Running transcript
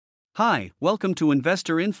Hi, welcome to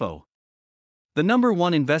Investor Info, the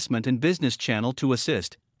 #1 investment and business channel to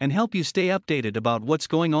assist and help you stay updated about what's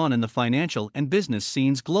going on in the financial and business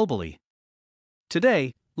scenes globally.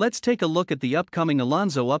 Today, let's take a look at the upcoming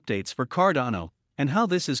Alonzo updates for Cardano and how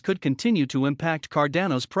could continue to impact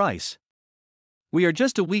Cardano's price. We are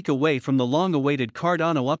just a week away from the long-awaited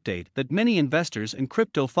Cardano update that many investors and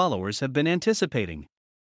crypto followers have been anticipating.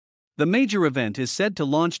 The major event is said to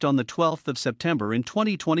launch on the 12th of September in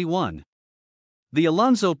 2021. The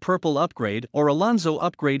Alonzo Purple Upgrade, or Alonzo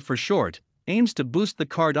Upgrade for short, aims to boost the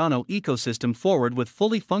Cardano ecosystem forward with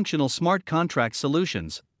fully functional smart contract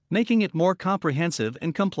solutions, making it more comprehensive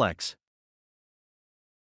and complex.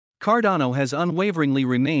 Cardano has unwaveringly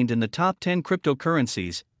remained in the top 10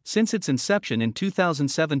 cryptocurrencies since its inception in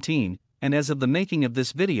 2017, and as of the making of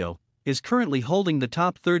this video, is currently holding the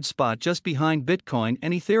top third spot just behind Bitcoin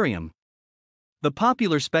and Ethereum. The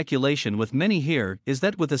popular speculation with many here is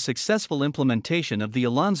that with a successful implementation of the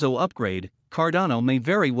Alonzo upgrade, Cardano may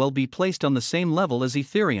very well be placed on the same level as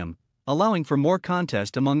Ethereum, allowing for more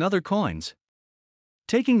contest among other coins.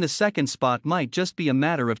 Taking the second spot might just be a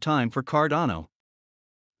matter of time for Cardano.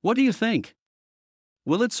 What do you think?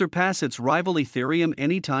 Will it surpass its rival Ethereum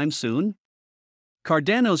anytime soon?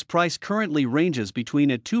 Cardano's price currently ranges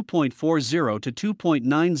between at $2.40 to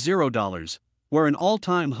 $2.90, where an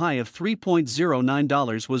all-time high of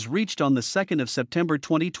 $3.09 was reached on the 2nd of September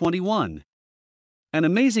 2021. An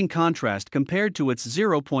amazing contrast compared to its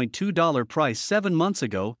 $0.2 price 7 months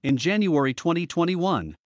ago in January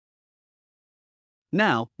 2021.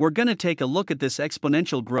 Now, we're gonna take a look at this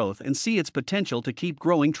exponential growth and see its potential to keep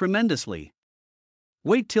growing tremendously.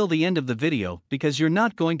 Wait till the end of the video because you're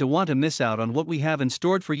not going to want to miss out on what we have in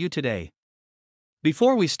store for you today.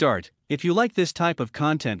 Before we start, if you like this type of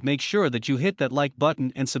content, make sure that you hit that like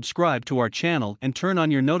button and subscribe to our channel and turn on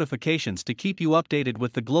your notifications to keep you updated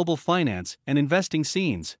with the global finance and investing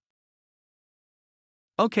scenes.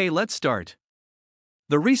 Okay, let's start.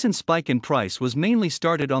 The recent spike in price was mainly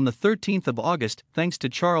started on the 13th of August thanks to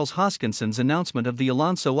Charles Hoskinson's announcement of the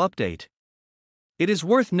Alonzo update. It is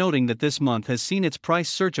worth noting that this month has seen its price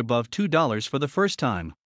surge above $2 for the first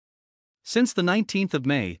time since the 19th of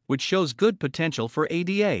May, which shows good potential for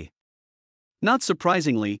ADA. Not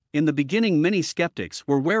surprisingly, in the beginning many skeptics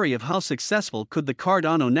were wary of how successful could the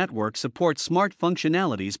Cardano network support smart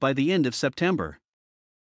functionalities by the end of September.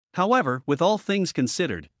 However, with all things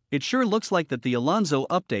considered, it sure looks like that the Alonzo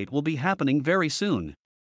update will be happening very soon.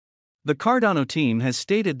 The Cardano team has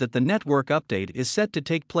stated that the network update is set to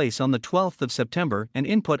take place on the 12th of September, and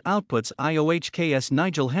Input-Outputs IOHK's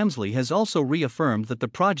Nigel Hemsley has also reaffirmed that the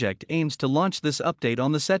project aims to launch this update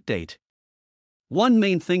on the set date. One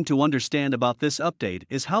main thing to understand about this update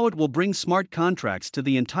is how it will bring smart contracts to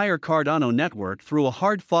the entire Cardano network through a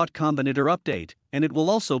hard-fought combinator update, and it will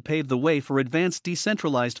also pave the way for advanced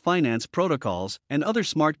decentralized finance protocols and other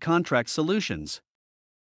smart contract solutions.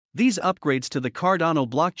 These upgrades to the Cardano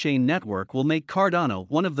blockchain network will make Cardano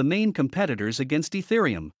one of the main competitors against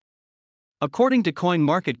Ethereum. According to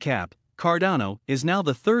CoinMarketCap, Cardano is now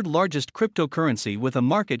the third largest cryptocurrency with a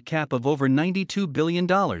market cap of over $92 billion.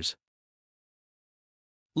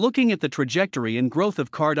 Looking at the trajectory and growth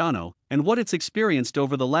of Cardano and what it's experienced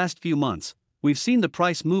over the last few months, we've seen the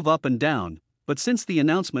price move up and down, but since the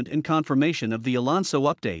announcement and confirmation of the Alonzo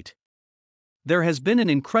update, there has been an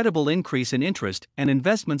incredible increase in interest and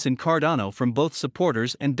investments in Cardano from both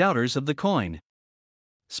supporters and doubters of the coin.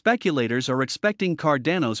 Speculators are expecting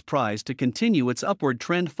Cardano's price to continue its upward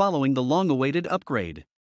trend following the long-awaited upgrade.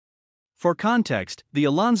 For context, the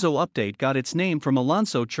Alonzo update got its name from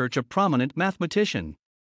Alonzo Church, a prominent mathematician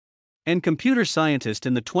and computer scientist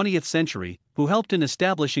in the 20th century, who helped in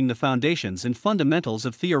establishing the foundations and fundamentals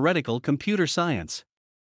of theoretical computer science.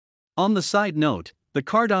 On the side note, the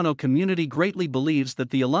Cardano community greatly believes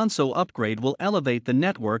that the Alonzo upgrade will elevate the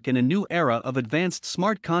network in a new era of advanced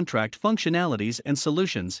smart contract functionalities and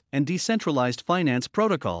solutions and decentralized finance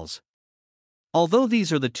protocols. Although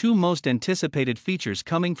these are the two most anticipated features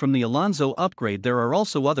coming from the Alonzo upgrade, there are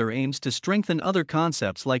also other aims to strengthen other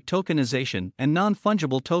concepts like tokenization and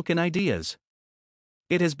non-fungible token ideas.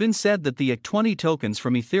 It has been said that the ETH20 tokens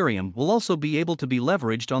from Ethereum will also be able to be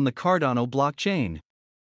leveraged on the Cardano blockchain.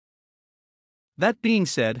 That being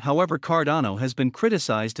said, however, Cardano has been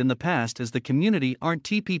criticized in the past as the community aren't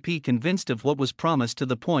TPP convinced of what was promised, to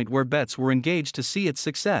the point where bets were engaged to see its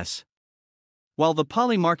success. While the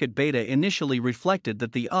Polymarket beta initially reflected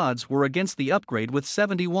that the odds were against the upgrade with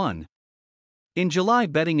 71 in July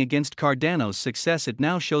betting against Cardano's success, it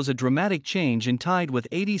now shows a dramatic change in tide, with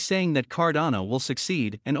 80 saying that Cardano will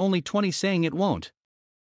succeed and only 20 saying it won't.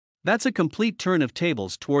 That's a complete turn of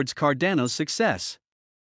tables towards Cardano's success.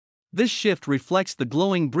 This shift reflects the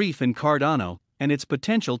glowing brief in Cardano and its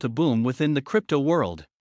potential to boom within the crypto world.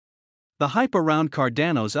 The hype around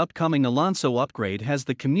Cardano's upcoming Alonzo upgrade has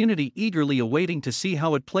the community eagerly awaiting to see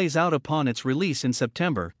how it plays out upon its release in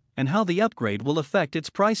September, and how the upgrade will affect its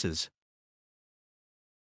prices.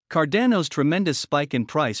 Cardano's tremendous spike in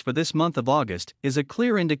price for this month of August is a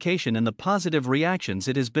clear indication in the positive reactions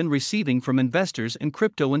it has been receiving from investors and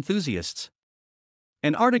crypto enthusiasts.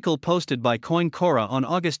 An article posted by CoinCora on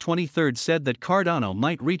August 23 said that Cardano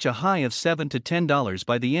might reach a high of $7 to $10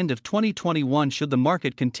 by the end of 2021 should the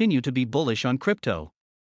market continue to be bullish on crypto.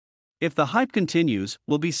 If the hype continues,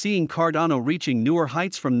 we'll be seeing Cardano reaching newer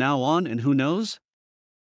heights from now on, and who knows?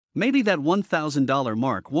 Maybe that $1,000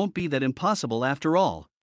 mark won't be that impossible after all.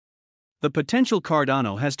 The potential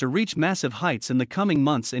Cardano has to reach massive heights in the coming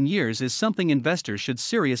months and years is something investors should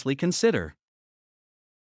seriously consider.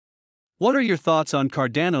 What are your thoughts on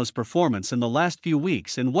Cardano's performance in the last few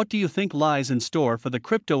weeks, and what do you think lies in store for the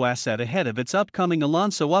crypto asset ahead of its upcoming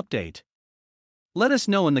Alonzo update? Let us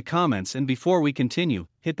know in the comments, and before we continue,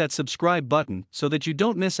 hit that subscribe button so that you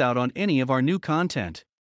don't miss out on any of our new content.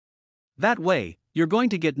 That way, you're going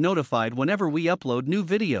to get notified whenever we upload new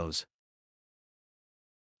videos.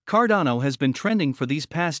 Cardano has been trending for these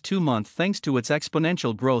past 2 months thanks to its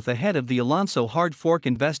exponential growth ahead of the Alonzo hard fork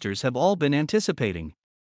investors have all been anticipating.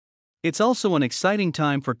 It's also an exciting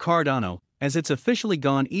time for Cardano, as it's officially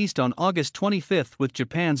gone east on August 25 with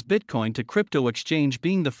Japan's Bitcoin to crypto exchange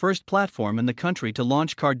being the first platform in the country to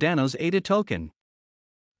launch Cardano's ADA token.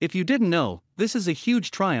 If you didn't know, this is a huge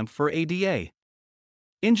triumph for ADA.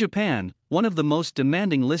 In Japan, one of the most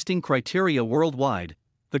demanding listing criteria worldwide,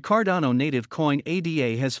 the Cardano native coin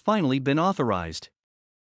ADA has finally been authorized.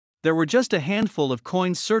 There were just a handful of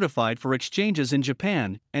coins certified for exchanges in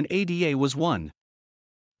Japan, and ADA was one.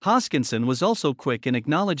 Hoskinson was also quick in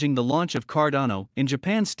acknowledging the launch of Cardano in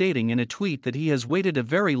Japan, stating in a tweet that he has waited a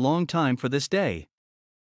very long time for this day.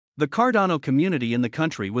 The Cardano community in the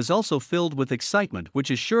country was also filled with excitement, which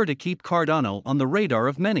is sure to keep Cardano on the radar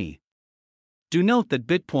of many. Do note that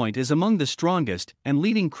Bitpoint is among the strongest and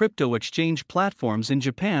leading crypto exchange platforms in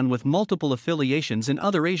Japan, with multiple affiliations in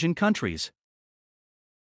other Asian countries.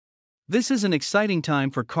 This is an exciting time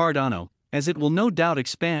for Cardano, as it will no doubt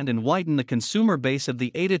expand and widen the consumer base of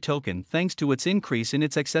the ADA token thanks to its increase in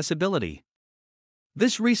its accessibility.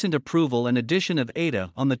 This recent approval and addition of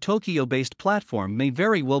ADA on the Tokyo-based platform may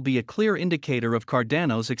very well be a clear indicator of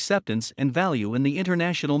Cardano's acceptance and value in the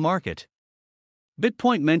international market.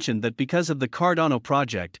 Bitpoint mentioned that because of the Cardano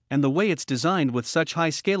project and the way it's designed with such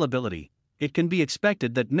high scalability, it can be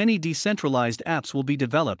expected that many decentralized apps will be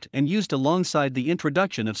developed and used alongside the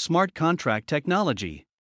introduction of smart contract technology.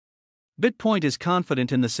 Bitpoint is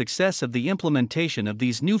confident in the success of the implementation of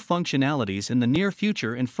these new functionalities in the near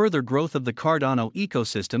future and further growth of the Cardano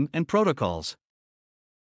ecosystem and protocols.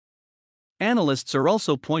 Analysts are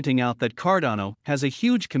also pointing out that Cardano has a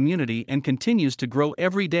huge community and continues to grow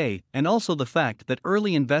every day, and also the fact that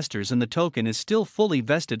early investors in the token is still fully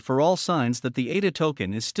vested for all signs that the ADA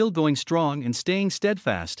token is still going strong and staying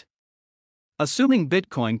steadfast. Assuming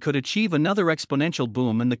Bitcoin could achieve another exponential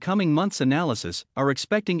boom in the coming months, analysis are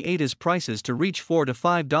expecting ADA's prices to reach $4 to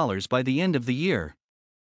 $5 by the end of the year.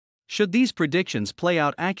 Should these predictions play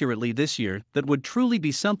out accurately this year, that would truly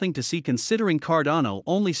be something to see, considering Cardano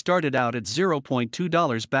only started out at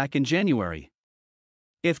 $0.2 back in January.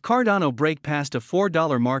 If Cardano break past a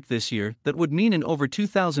 $4 mark this year, that would mean an over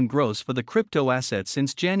 2,000 gross for the crypto asset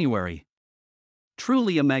since January.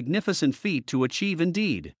 Truly a magnificent feat to achieve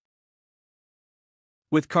indeed.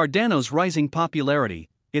 With Cardano's rising popularity,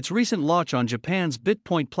 its recent launch on Japan's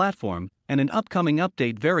Bitpoint platform, and an upcoming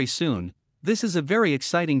update very soon, this is a very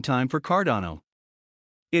exciting time for Cardano.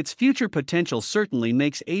 Its future potential certainly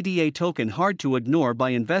makes ADA token hard to ignore by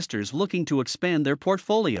investors looking to expand their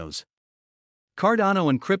portfolios. Cardano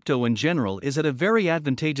and crypto in general is at a very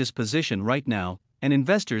advantageous position right now, and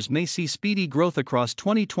investors may see speedy growth across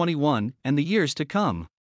 2021 and the years to come.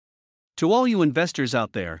 To all you investors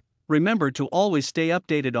out there, remember to always stay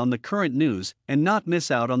updated on the current news and not miss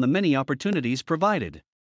out on the many opportunities provided.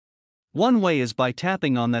 One way is by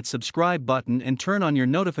tapping on that subscribe button and turn on your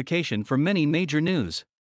notification for many major news.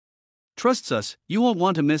 Trust us, you won't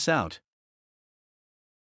want to miss out.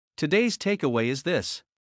 Today's takeaway is this: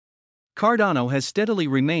 Cardano has steadily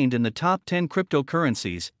remained in the top 10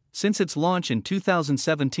 cryptocurrencies since its launch in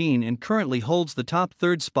 2017 and currently holds the top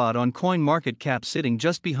third spot on CoinMarketCap, sitting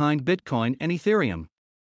just behind Bitcoin and Ethereum.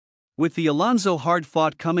 With the Alonzo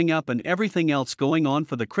hard-fought coming up and everything else going on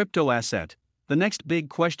for the crypto asset, the next big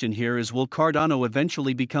question here is, will Cardano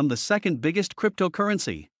eventually become the second biggest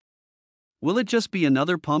cryptocurrency? Will it just be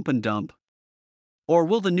another pump and dump? Or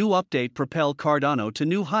will the new update propel Cardano to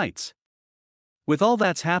new heights? With all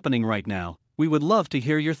that's happening right now, we would love to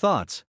hear your thoughts.